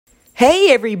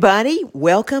Hey everybody,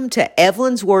 welcome to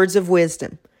Evelyn's Words of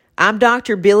Wisdom. I'm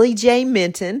Dr. Billy J.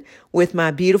 Minton with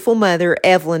my beautiful mother,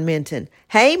 Evelyn Minton.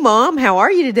 Hey Mom, how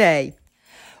are you today?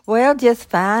 Well, just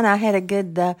fine. I had a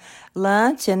good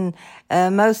lunch, and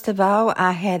most of all,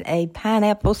 I had a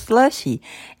pineapple slushie,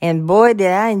 and boy,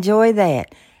 did I enjoy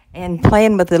that. And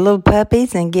playing with the little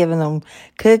puppies and giving them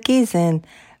cookies, and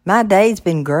my day's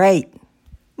been great.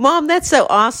 Mom, that's so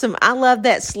awesome. I love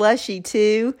that slushie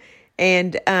too.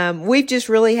 And we've just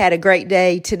really had a great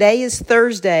day. Today is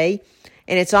Thursday,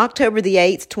 and it's October the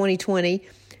 8th, 2020.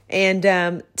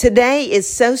 And today is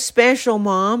so special,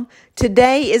 Mom.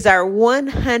 Today is our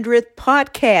 100th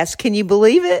podcast. Can you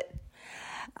believe it?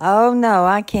 Oh, no,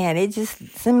 I can't. It just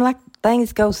seems like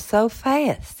things go so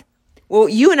fast. Well,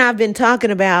 you and I have been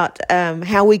talking about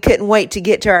how we couldn't wait to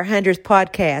get to our 100th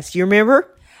podcast. You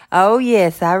remember? Oh,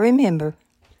 yes, I remember.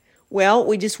 Well,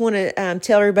 we just want to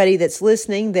tell everybody that's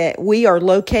listening that we are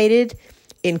located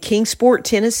in Kingsport,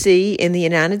 Tennessee, in the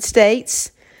United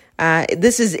States.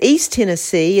 This is East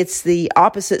Tennessee. It's the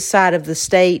opposite side of the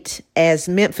state as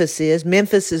Memphis is.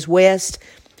 Memphis is west,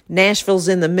 Nashville's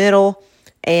in the middle,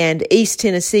 and East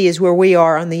Tennessee is where we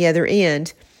are on the other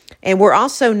end. And we're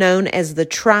also known as the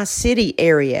Tri-City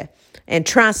area. And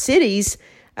Tri-Cities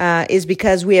is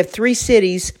because we have three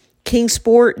cities,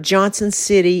 Kingsport, Johnson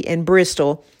City, and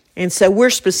Bristol. And so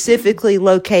we're specifically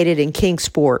located in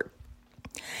Kingsport.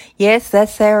 Yes,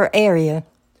 that's our area.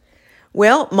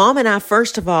 Well, Mom and I,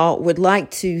 first of all, would like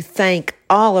to thank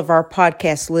all of our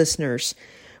podcast listeners.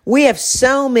 We have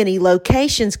so many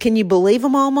locations. Can you believe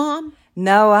them all, Mom?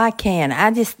 No, I can't.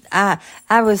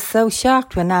 I was so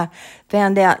shocked when I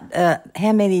found out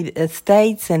how many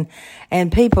states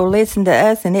and people listen to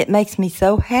us, and it makes me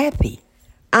so happy.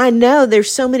 I know.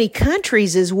 There's so many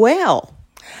countries as well.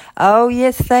 Oh,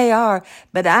 yes, they are.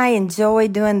 But I enjoy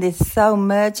doing this so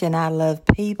much, and I love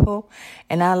people,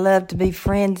 and I love to be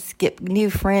friends, get new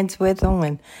friends with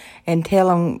them, and tell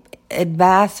them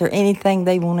advice or anything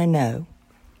they want to know.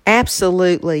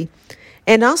 Absolutely.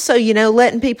 And also,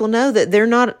 letting people know that they're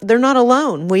not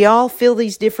alone. We all feel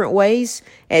these different ways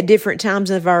at different times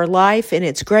of our life, and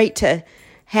it's great to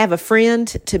have a friend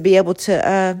to be able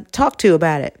to talk to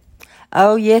about it.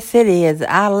 Oh, yes, it is.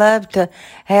 I love to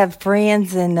have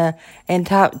friends and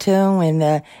talk to them,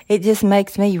 and it just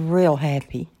makes me real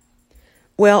happy.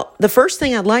 Well, the first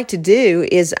thing I'd like to do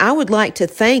is I would like to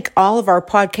thank all of our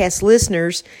podcast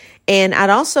listeners, and I'd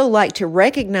also like to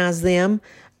recognize them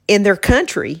in their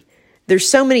country. There's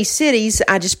so many cities,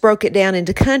 I just broke it down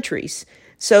into countries.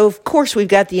 So, of course, we've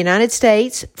got the United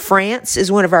States. France is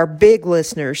one of our big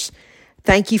listeners.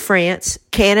 Thank you, France.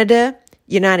 Canada,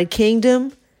 United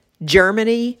Kingdom,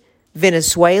 Germany,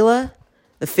 Venezuela,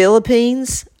 the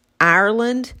Philippines,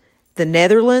 Ireland, the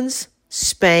Netherlands,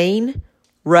 Spain,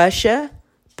 Russia,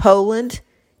 Poland,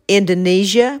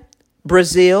 Indonesia,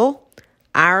 Brazil,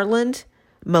 Ireland,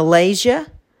 Malaysia,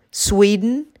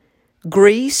 Sweden,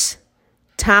 Greece,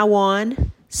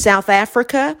 Taiwan, South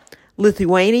Africa,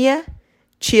 Lithuania,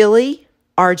 Chile,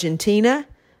 Argentina,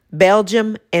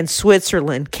 Belgium, and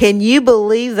Switzerland. Can you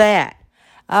believe that?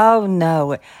 Oh,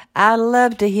 no. I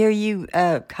love to hear you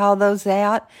call those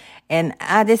out, and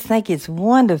I just think it's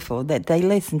wonderful that they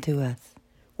listen to us.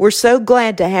 We're so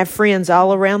glad to have friends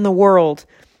all around the world.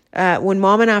 When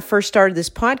Mom and I first started this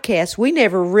podcast, we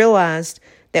never realized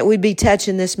that we'd be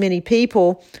touching this many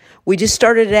people. We just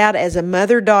started it out as a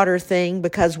mother-daughter thing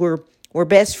because we're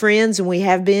best friends, and we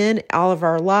have been all of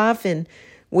our life, and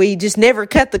we just never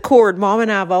cut the cord. Mom and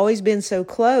I have always been so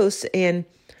close, and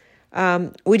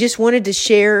we just wanted to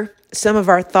share some of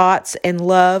our thoughts and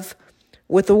love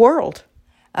with the world.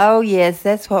 Oh, yes,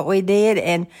 that's what we did.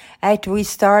 And after we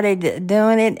started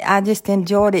doing it, I just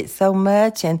enjoyed it so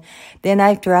much. And then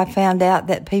after I found out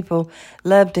that people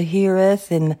loved to hear us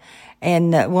and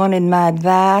wanted my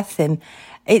advice, and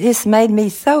it just made me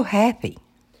so happy.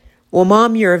 Well,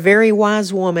 Mom, you're a very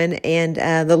wise woman, and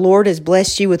the Lord has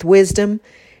blessed you with wisdom.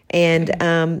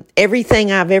 And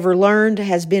everything I've ever learned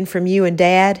has been from you and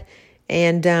Dad.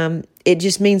 And it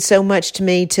just means so much to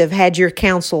me to have had your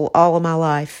counsel all of my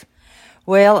life.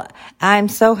 Well, I'm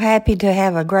so happy to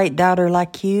have a great daughter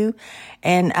like you,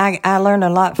 and I learn a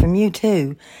lot from you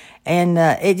too. And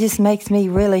it just makes me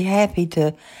really happy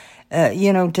to,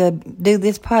 to do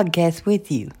this podcast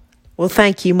with you. Well,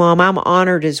 thank you, Mom. I'm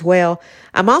honored as well.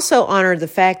 I'm also honored the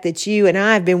fact that you and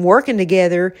I have been working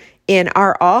together in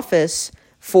our office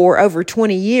for over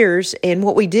 20 years. And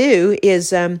what we do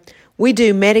is we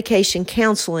do medication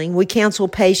counseling. We counsel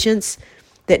patients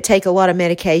that take a lot of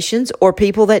medications or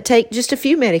people that take just a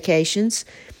few medications.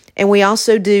 And we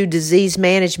also do disease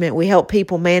management. We help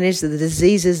people manage the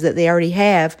diseases that they already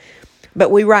have.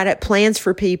 but we write up plans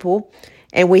for people,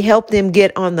 and we help them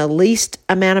get on the least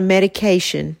amount of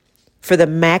medication for the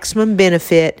maximum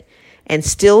benefit and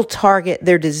still target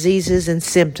their diseases and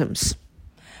symptoms.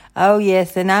 Oh,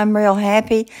 yes, and I'm real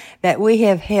happy that we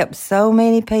have helped so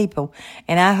many people,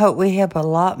 and I hope we help a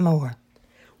lot more.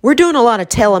 We're doing a lot of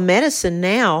telemedicine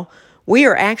now. We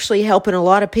are actually helping a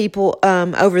lot of people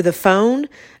over the phone,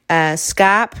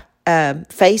 Skype,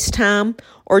 FaceTime,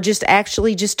 or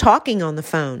just talking on the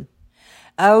phone.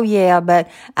 Oh, yeah, but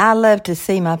I love to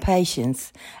see my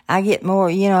patients. I get more,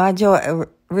 I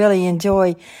really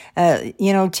enjoy,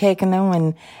 checking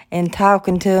them and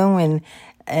talking to them,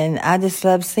 and I just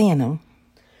love seeing them.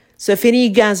 So if any of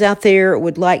you guys out there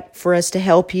would like for us to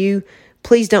help you,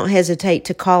 please don't hesitate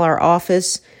to call our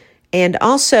office. And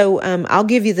also, I'll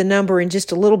give you the number in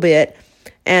just a little bit.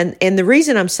 And the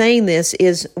reason I'm saying this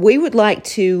is we would like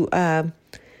to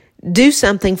do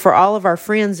something for all of our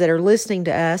friends that are listening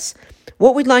to us.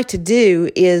 What we'd like to do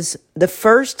is the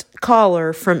first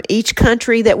caller from each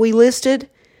country that we listed,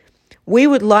 we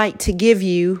would like to give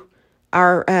you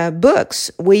our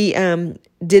books. We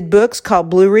did books called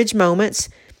Blue Ridge Moments.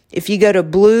 If you go to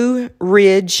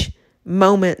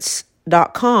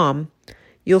blueridgemoments.com,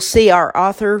 you'll see our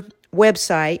author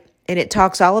website, and it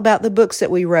talks all about the books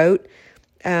that we wrote.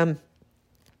 Mom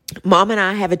and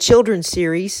I have a children's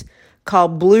series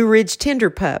called Blue Ridge Tender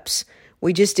Pups.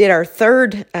 We just did our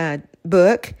third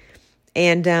book,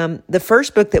 and the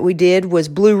first book that we did was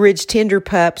Blue Ridge Tender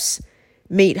Pups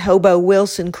Meet Hobo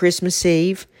Wilson Christmas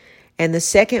Eve, and the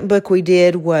second book we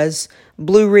did was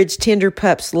Blue Ridge Tender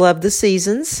Pups Love the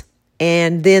Seasons,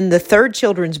 and then the third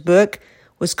children's book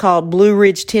was called Blue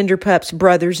Ridge Tender Pups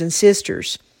Brothers and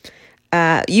Sisters.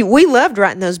 We loved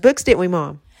writing those books, didn't we,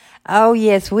 Mom? Oh,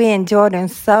 yes, we enjoyed them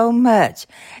so much,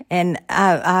 and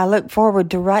I look forward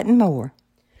to writing more.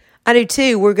 I do,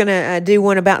 too. We're going to do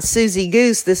one about Susie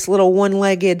Goose, this little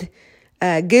one-legged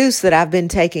goose that I've been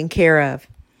taking care of.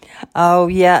 Oh,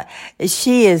 yeah,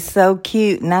 she is so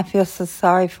cute, and I feel so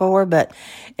sorry for her,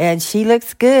 and she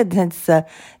looks good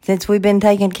since we've been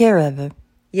taking care of her.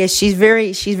 Yes, she's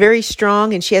very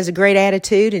strong, and she has a great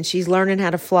attitude, and she's learning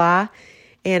how to fly,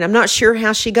 and I'm not sure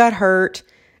how she got hurt.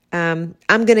 I'm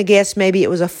going to guess maybe it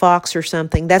was a fox or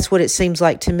something. That's what it seems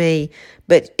like to me,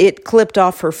 but it clipped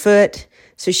off her foot,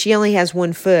 so she only has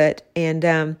one foot,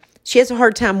 and she has a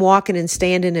hard time walking and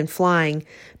standing and flying,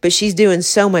 but she's doing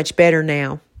so much better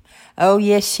now. Oh,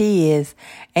 yes, she is.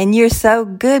 And you're so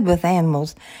good with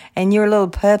animals, and your little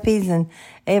puppies and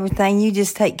everything. You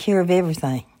just take care of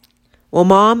everything. Well,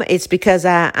 Mom, it's because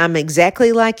I'm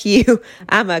exactly like you.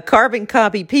 I'm a carbon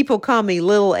copy. People call me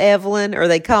Little Evelyn, or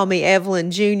they call me Evelyn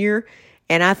Jr.,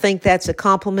 and I think that's a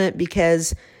compliment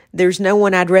because there's no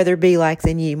one I'd rather be like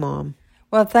than you, Mom.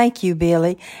 Well, thank you,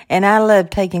 Billy. And I love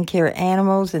taking care of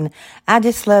animals, and I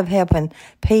just love helping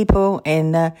people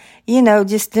and,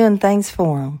 just doing things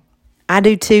for them. I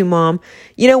do too, Mom.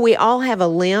 We all have a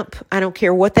limp. I don't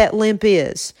care what that limp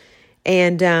is.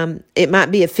 And it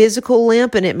might be a physical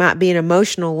limp, and it might be an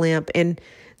emotional limp. And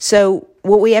so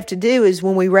what we have to do is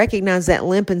when we recognize that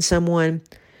limp in someone,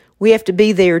 we have to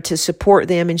be there to support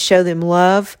them and show them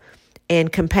love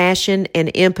and compassion and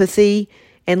empathy,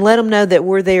 and let them know that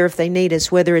we're there if they need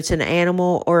us, whether it's an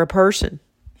animal or a person.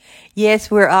 Yes,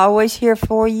 we're always here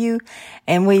for you,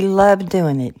 and we love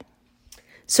doing it.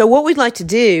 So what we'd like to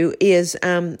do is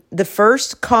the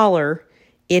first caller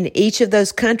in each of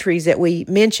those countries that we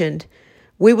mentioned,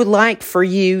 we would like for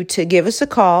you to give us a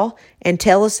call and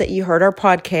tell us that you heard our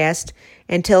podcast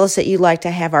and tell us that you'd like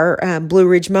to have our Blue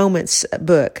Ridge Moments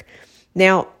book.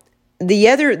 Now,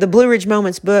 the Blue Ridge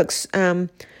Moments books,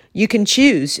 you can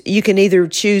choose. You can either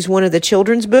choose one of the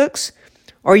children's books,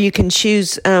 or you can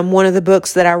choose one of the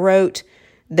books that I wrote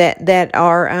that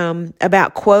are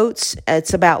about quotes.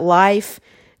 It's about life.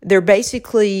 They're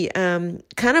basically kind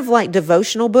of like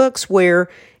devotional books where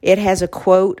it has a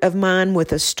quote of mine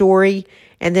with a story,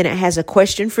 and then it has a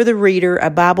question for the reader,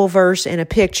 a Bible verse, and a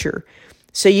picture.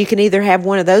 So you can either have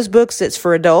one of those books that's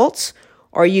for adults,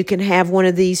 or you can have one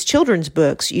of these children's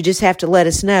books. You just have to let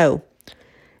us know.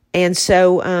 And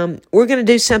so we're going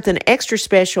to do something extra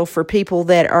special for people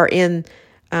that are in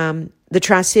the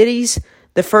Tri-Cities.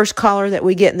 The first caller that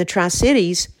we get in the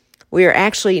Tri-Cities, we are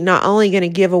actually not only going to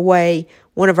give away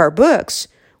one of our books,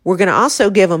 we're going to also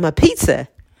give them a pizza.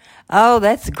 Oh,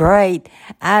 that's great.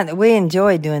 We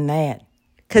enjoy doing that.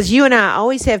 Because you and I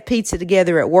always have pizza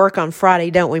together at work on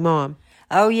Friday, don't we, Mom?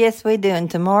 Oh, yes, we do.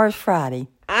 And tomorrow's Friday.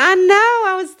 I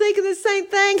know. I was thinking the same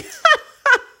thing.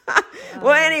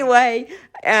 Well, anyway,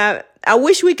 I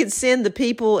wish we could send the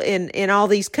people in all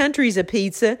these countries a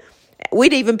pizza.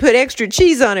 We'd even put extra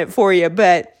cheese on it for you,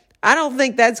 but I don't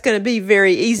think that's going to be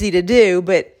very easy to do,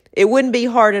 but it wouldn't be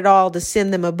hard at all to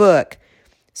send them a book.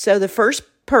 So the first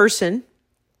person,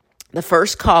 the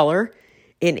first caller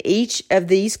in each of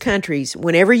these countries,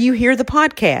 whenever you hear the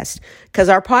podcast, because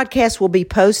our podcast will be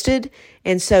posted,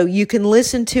 and so you can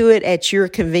listen to it at your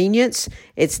convenience.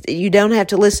 You don't have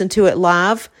to listen to it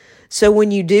live. So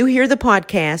when you do hear the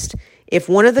podcast, if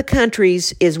one of the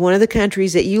countries is one of the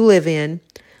countries that you live in,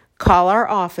 call our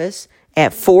office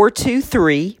at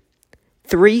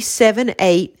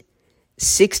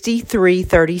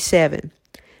 423-378-6337.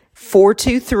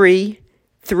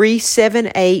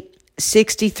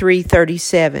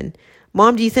 423-378-6337.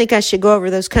 Mom, do you think I should go over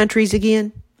those countries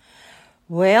again?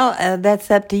 Well,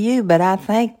 that's up to you, but I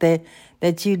think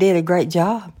that you did a great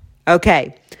job.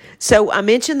 Okay. So I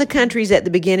mentioned the countries at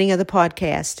the beginning of the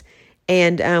podcast,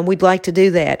 and we'd like to do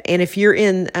that. And if you're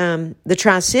in the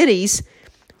Tri-Cities,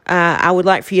 I would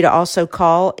like for you to also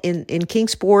call in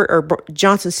Kingsport or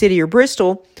Johnson City or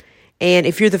Bristol. And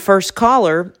if you're the first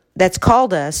caller that's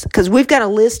called us, because we've got a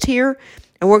list here,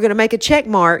 and we're going to make a check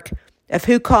mark of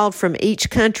who called from each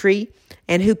country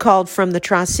and who called from the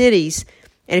Tri-Cities.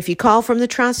 And if you call from the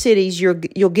Tri-Cities,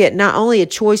 you'll get not only a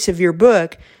choice of your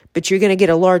book, but you're going to get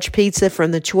a large pizza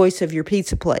from the choice of your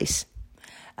pizza place.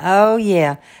 Oh,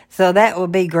 yeah. So that will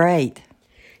be great.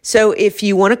 So if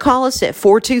you want to call us at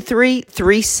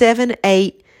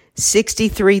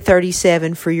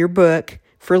 423-378-6337 for your book,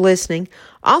 for listening.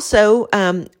 Also,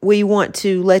 we want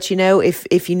to let you know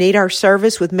if you need our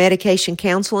service with medication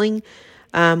counseling,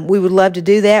 we would love to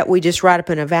do that. We just write up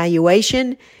an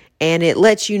evaluation, and it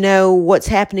lets you know what's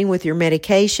happening with your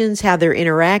medications, how they're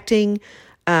interacting,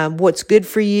 what's good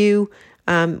for you.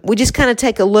 We just kind of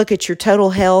take a look at your total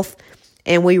health,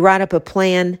 and we write up a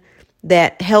plan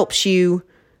that helps you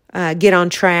get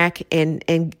on track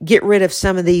and get rid of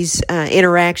some of these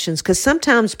interactions. Because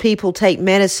sometimes people take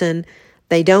medicine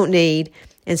they don't need,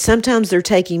 and sometimes they're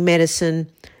taking medicine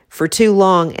for too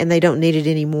long and they don't need it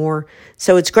anymore.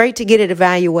 So it's great to get it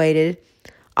evaluated.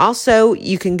 Also,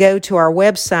 you can go to our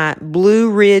website,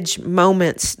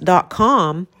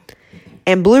 BlueRidgeMoments.com,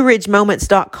 and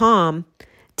BlueRidgeMoments.com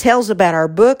tells about our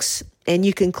books, and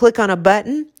you can click on a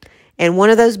button, and one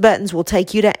of those buttons will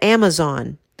take you to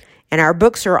Amazon. And our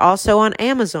books are also on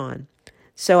Amazon.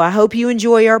 So I hope you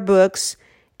enjoy our books,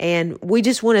 and we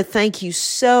just want to thank you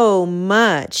so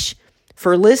much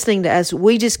for listening to us.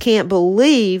 We just can't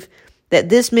believe that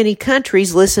this many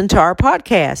countries listen to our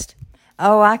podcast.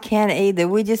 Oh, I can't either.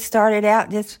 We just started out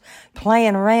just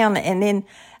playing around, and then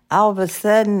all of a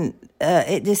sudden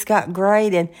it just got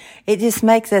great, and it just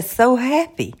makes us so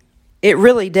happy. It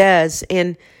really does.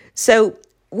 And so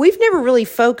we've never really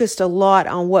focused a lot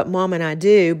on what Mom and I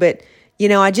do, but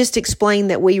I just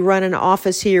explained that we run an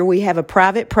office here. We have a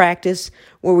private practice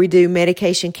where we do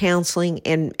medication counseling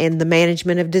and the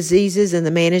management of diseases and the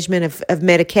management of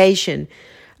medication.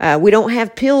 We don't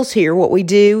have pills here. What we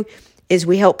do is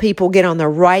we help people get on the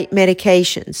right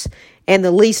medications and the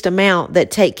least amount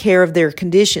that take care of their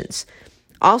conditions.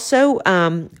 Also,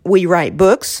 we write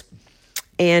books,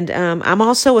 and I'm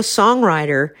also a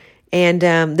songwriter, and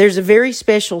there's a very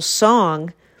special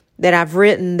song that I've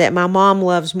written that my mom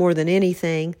loves more than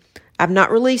anything. I've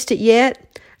not released it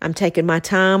yet. I'm taking my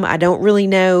time. I don't really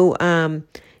know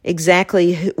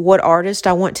exactly what artist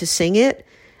I want to sing it.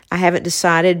 I haven't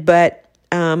decided, but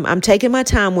I'm taking my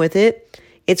time with it.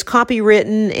 It's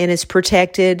copywritten and it's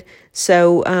protected.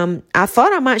 So I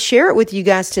thought I might share it with you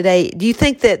guys today. Do you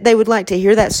think that they would like to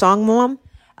hear that song, Mom?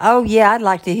 Oh, yeah, I'd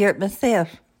like to hear it myself.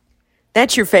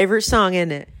 That's your favorite song,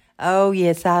 isn't it? Oh,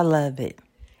 yes, I love it.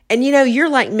 And you're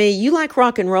like me. You like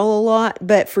rock and roll a lot,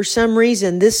 but for some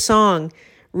reason, this song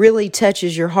really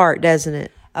touches your heart, doesn't it?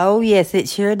 Oh, yes, it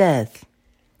sure does.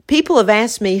 People have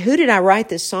asked me, who did I write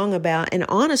this song about? And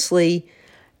honestly,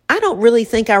 I don't really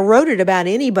think I wrote it about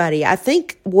anybody. I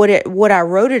think what I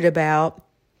wrote it about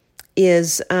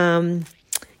is,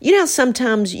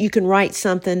 sometimes you can write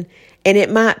something and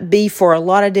it might be for a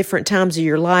lot of different times of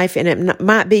your life, and it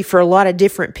might be for a lot of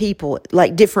different people,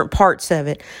 like different parts of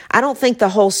it. I don't think the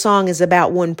whole song is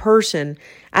about one person.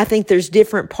 I think there's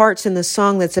different parts in the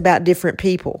song that's about different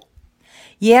people.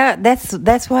 Yeah,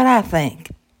 that's what I think.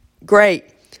 Great.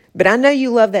 But I know you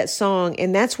love that song,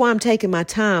 and that's why I'm taking my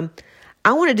time.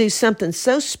 I want to do something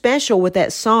so special with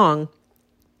that song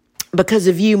because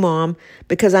of you, Mom,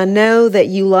 because I know that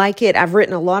you like it. I've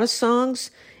written a lot of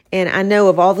songs, and I know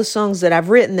of all the songs that I've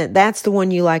written that's the one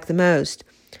you like the most.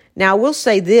 Now, I will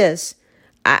say this.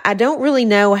 I don't really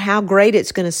know how great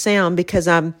it's going to sound because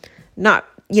I'm not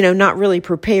really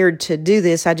prepared to do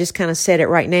this. I just kind of said it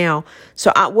right now.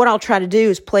 So what I'll try to do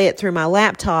is play it through my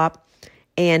laptop,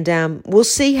 and we'll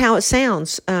see how it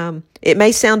sounds. It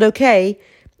may sound okay,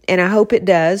 and I hope it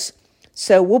does.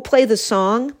 So we'll play the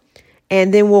song,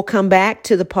 and then we'll come back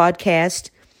to the podcast,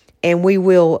 and we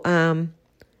will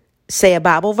say a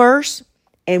Bible verse,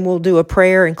 and we'll do a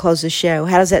prayer and close the show.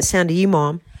 How does that sound to you,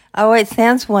 Mom? Oh, it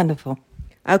sounds wonderful.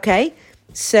 Okay,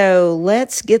 so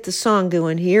let's get the song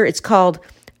going here. It's called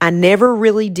I Never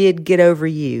Really Did Get Over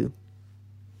You.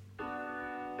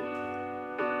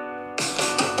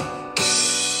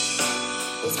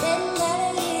 It's been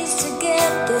many years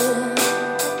together.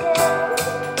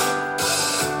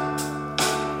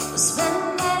 It's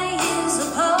been many years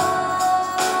apart.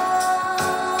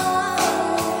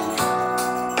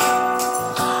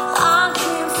 I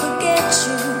can't forget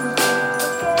you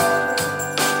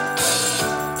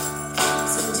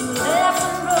since you left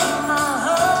and broke my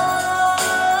heart.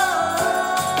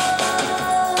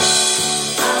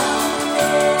 I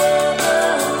never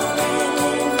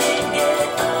really did get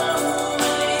over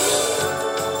you.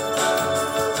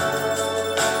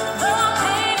 The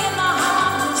pain in my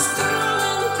heart is through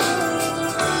and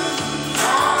through. I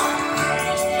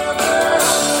never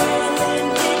really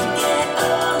did get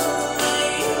over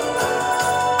you.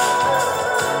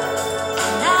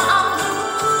 Now I'm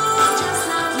blue just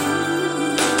like you.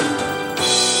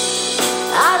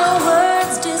 Idle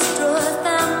words destroy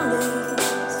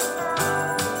families.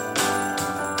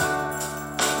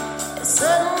 It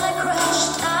suddenly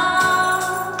crashed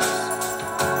down.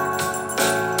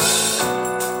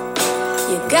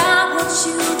 You got what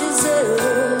you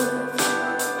deserve,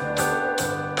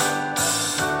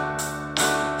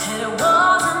 and it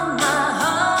wasn't my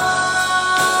heart.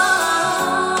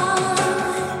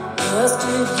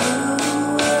 Trusted you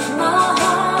with my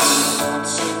heart, but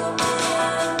you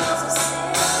did was a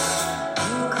sin.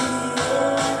 You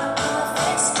created a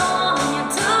perfect storm, and you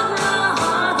took my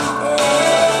heart away.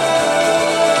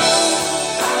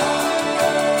 I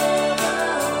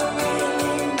never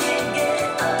really did get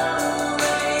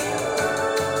over you.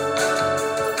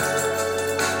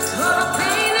 The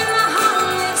pain in my heart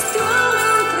lives through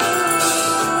and through.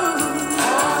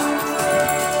 I never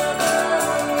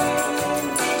really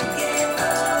did get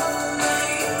over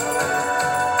you.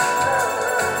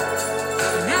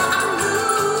 Now I'm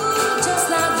blue just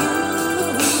like you.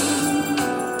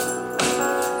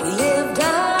 We lived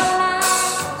our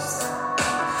lives,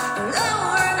 and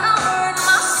over in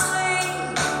my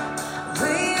sleep,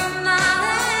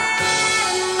 reunited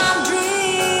in my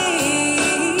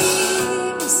dreams.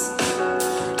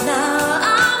 Now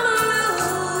I'm blue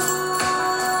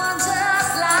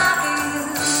just like you,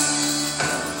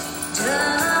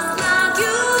 just like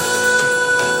you.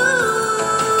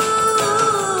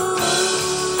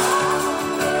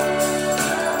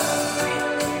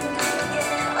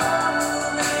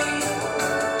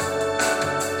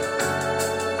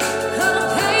 The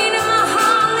pain in my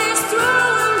heart lives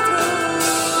through and through.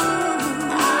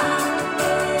 I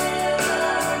never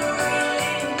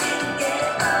really did get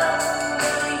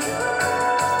over you.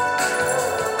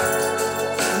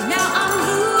 Now I'm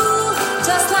blue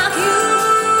just like you.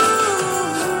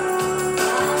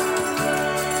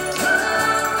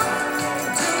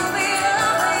 To be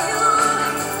over you,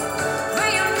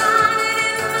 reunited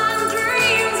in my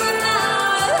dreams, and now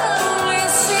it only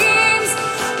seems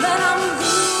that I'm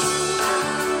blue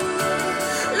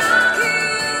like you.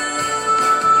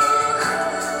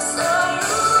 So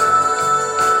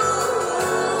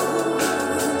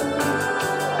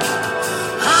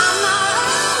I'm not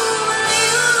over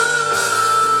you.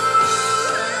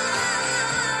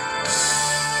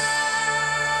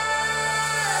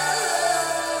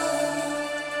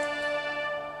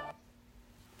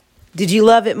 Did you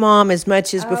love it, Mom, as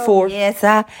much as before? Oh, yes,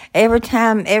 every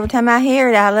time I hear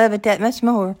it, I love it that much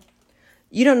more.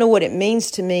 You don't know what it means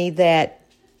to me that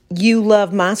you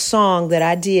love my song that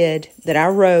I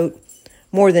wrote,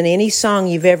 more than any song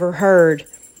you've ever heard,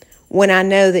 when I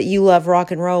know that you love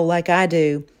rock and roll like I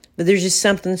do. But there's just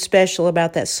something special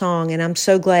about that song, and I'm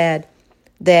so glad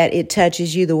that it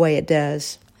touches you the way it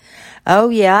does. Oh,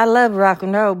 yeah, I love rock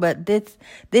and roll, but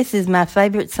this is my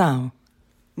favorite song.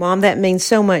 Mom, that means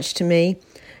so much to me.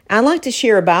 I'd like to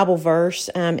share a Bible verse.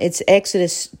 It's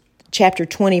Exodus chapter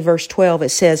 20, verse 12. It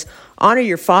says, "Honor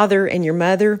your father and your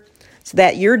mother, so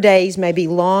that your days may be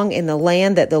long in the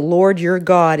land that the Lord your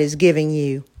God is giving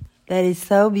you." That is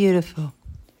so beautiful.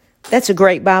 That's a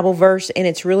great Bible verse, and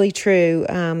it's really true.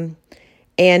 Mom,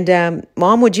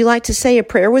 would you like to say a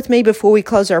prayer with me before we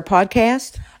close our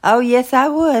podcast? Oh, yes, I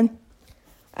would.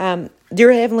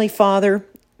 Dear Heavenly Father,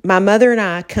 my mother and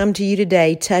I come to you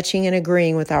today touching and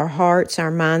agreeing with our hearts, our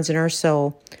minds, and our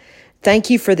soul. Thank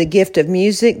you for the gift of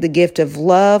music, the gift of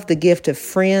love, the gift of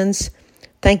friends.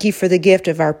 Thank you for the gift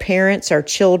of our parents, our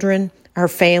children, our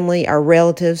family, our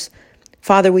relatives.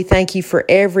 Father, we thank you for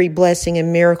every blessing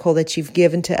and miracle that you've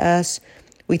given to us.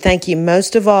 We thank you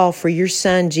most of all for your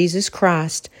Son, Jesus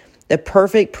Christ, the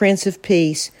perfect Prince of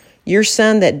Peace, your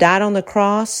Son that died on the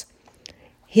cross.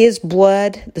 His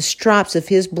blood, the stripes of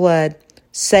his blood,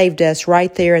 saved us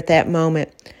right there at that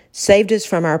moment, saved us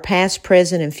from our past,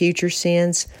 present, and future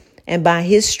sins. And by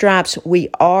his stripes, we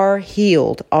are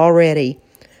healed already.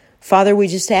 Father, we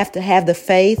just have to have the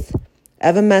faith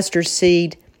of a mustard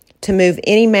seed to move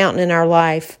any mountain in our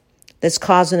life that's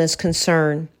causing us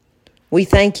concern. We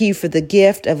thank you for the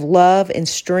gift of love and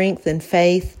strength and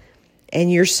faith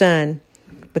and your Son,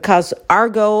 because our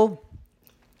goal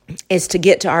is to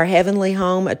get to our heavenly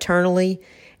home eternally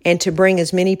and to bring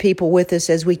as many people with us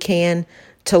as we can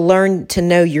to learn to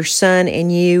know your Son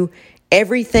and you.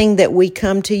 Everything that we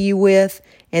come to you with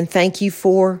and thank you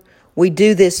for, we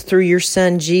do this through your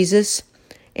Son, Jesus.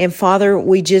 And Father,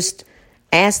 we just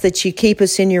ask that you keep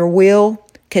us in your will,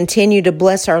 continue to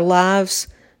bless our lives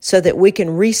so that we can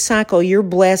recycle your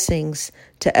blessings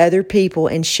to other people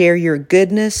and share your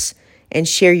goodness and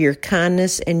share your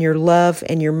kindness and your love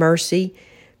and your mercy.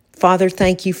 Father,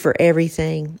 thank you for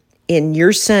everything. In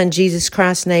your Son, Jesus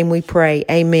Christ's name we pray.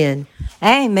 Amen.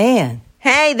 Amen.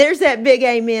 Hey, there's that big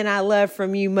amen I love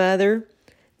from you, Mother.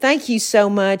 Thank you so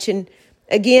much. And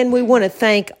again, we want to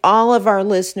thank all of our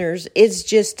listeners. It's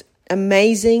just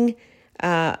amazing,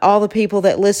 all the people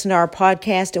that listen to our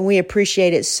podcast, and we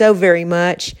appreciate it so very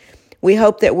much. We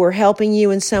hope that we're helping you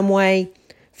in some way.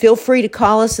 Feel free to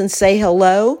call us and say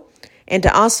hello, and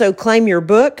to also claim your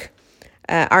book.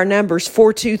 Our number is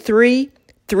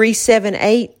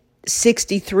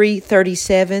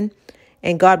 423-378-6337.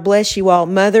 And God bless you all.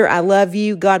 Mother, I love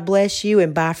you. God bless you,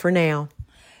 and bye for now.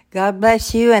 God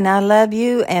bless you, and I love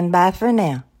you, and bye for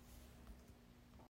now.